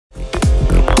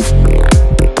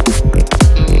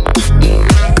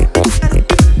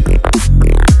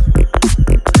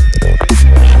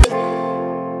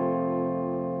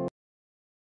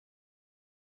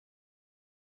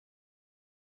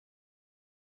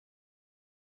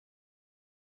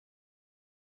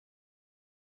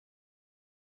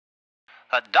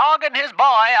A dog and his boy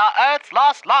are Earth's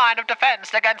last line of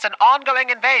defense against an ongoing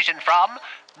invasion from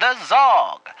the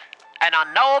Zorg, an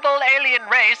unknowable alien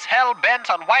race hell-bent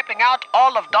on wiping out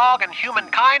all of dog and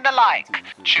humankind alike.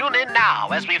 Tune in now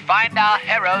as we find our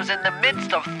heroes in the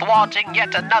midst of thwarting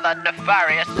yet another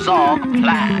nefarious Zorg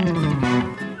plan.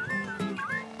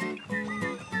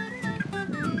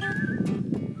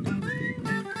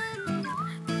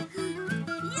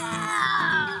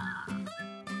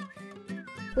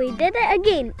 We did it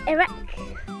again, Erik.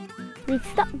 We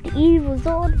stopped the evil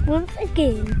Zorg once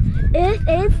again. Earth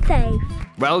is safe.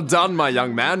 Well done, my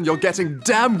young man. You're getting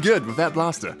damn good with that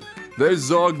blaster. Those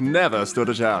Zorg never stood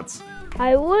a chance.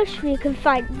 I wish we could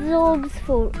fight Zorgs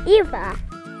forever.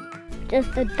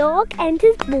 Just a dog and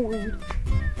his boy.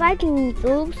 Fighting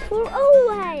Zorgs for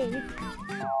always.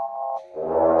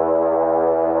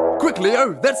 Quick,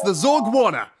 Leo. That's the Zorg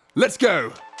Warner. Let's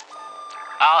go.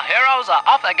 Our heroes are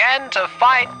off again to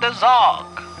fight the Zorg.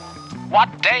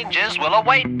 What dangers will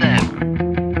await them?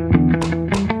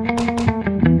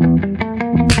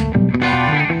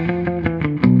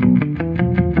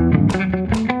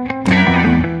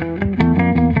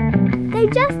 They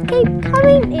just keep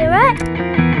coming, Erik.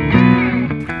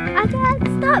 I can't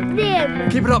stop them.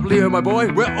 Keep it up, Leo, my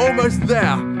boy. We're almost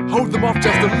there. Hold them off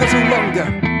just a little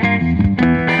longer.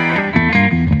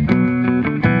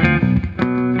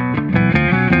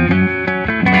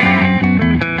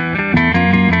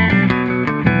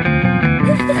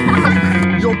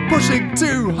 Pushing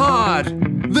too hard!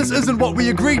 This isn't what we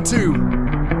agreed to!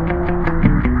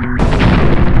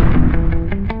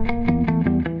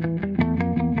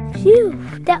 Phew,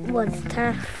 that was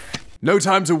tough. No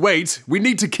time to wait. We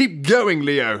need to keep going,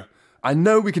 Leo. I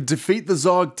know we can defeat the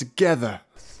Zorg together.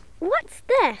 What's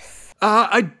this?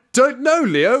 I don't know,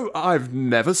 Leo. I've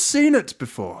never seen it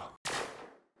before.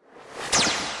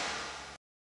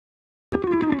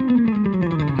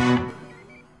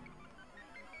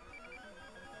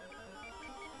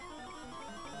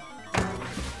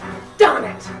 Darn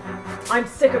it! I'm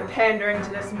sick of pandering to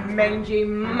this mangy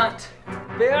mutt.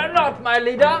 Fear not, my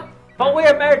leader, for we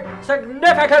have made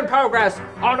significant progress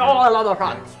on all other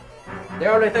fronts. The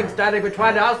only thing standing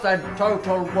between us and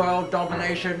total world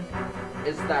domination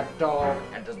is that dog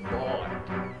and his boy.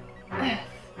 Earth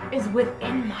is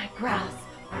within my grasp.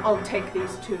 I'll take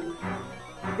these two.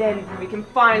 Then we can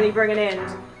finally bring an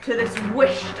end to this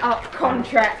wished-up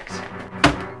contract.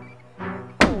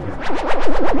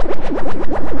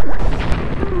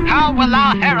 How will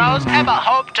our heroes ever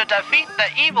hope to defeat the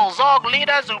evil Zorg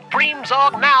leader Zupreme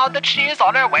Zorg now that she is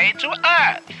on her way to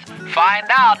Earth? Find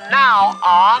out now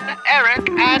on Erik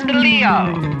and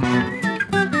Leo.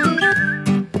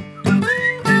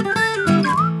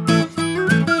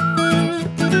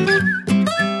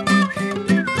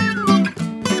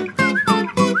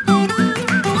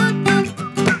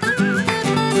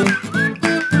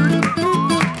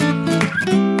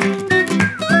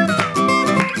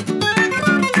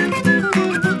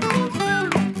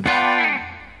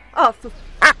 Oh, for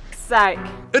fuck's sake.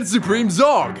 It's Zupreme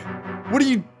Zorg! What are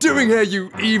you doing here, you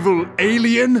evil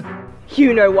alien?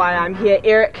 You know why I'm here,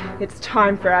 Erik. It's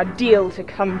time for our deal to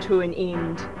come to an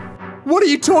end. What are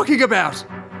you talking about?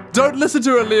 Don't listen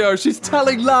to her, Leo. She's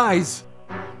telling lies.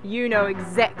 You know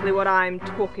exactly what I'm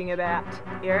talking about,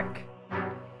 Erik.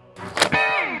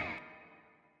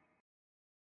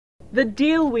 The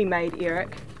deal we made,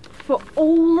 Erik, for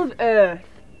all of Earth.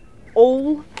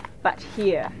 All but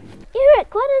here.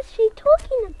 Erik, what is she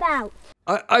talking about?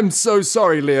 I'm so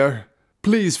sorry, Leo.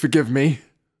 Please forgive me.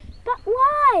 But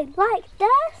why? Like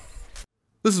this?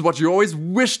 This is what you always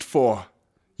wished for.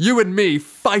 You and me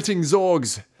fighting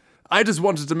Zorgs. I just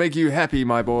wanted to make you happy,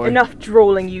 my boy. Enough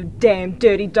drawling, you damn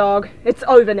dirty dog. It's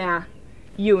over now.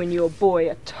 You and your boy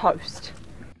are toast.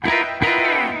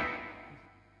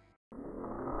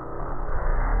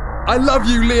 I love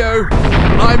you, Leo.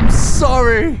 I'm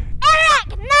sorry.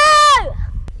 Erik, no!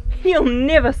 You'll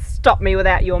never stop me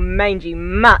without your mangy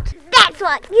mutt. That's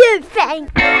what you think.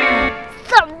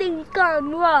 Something's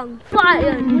gone wrong.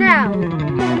 Fire now.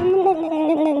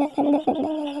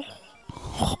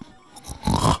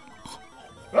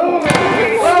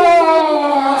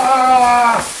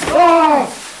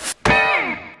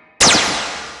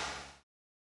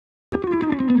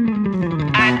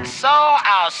 And so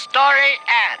our story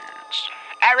ends.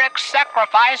 Erik's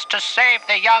sacrifice to save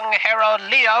the young hero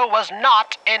Leo was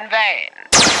not in vain.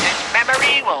 His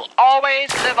memory will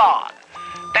always live on.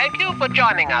 Thank you for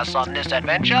joining us on this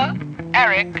adventure.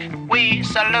 Erik, we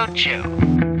salute you.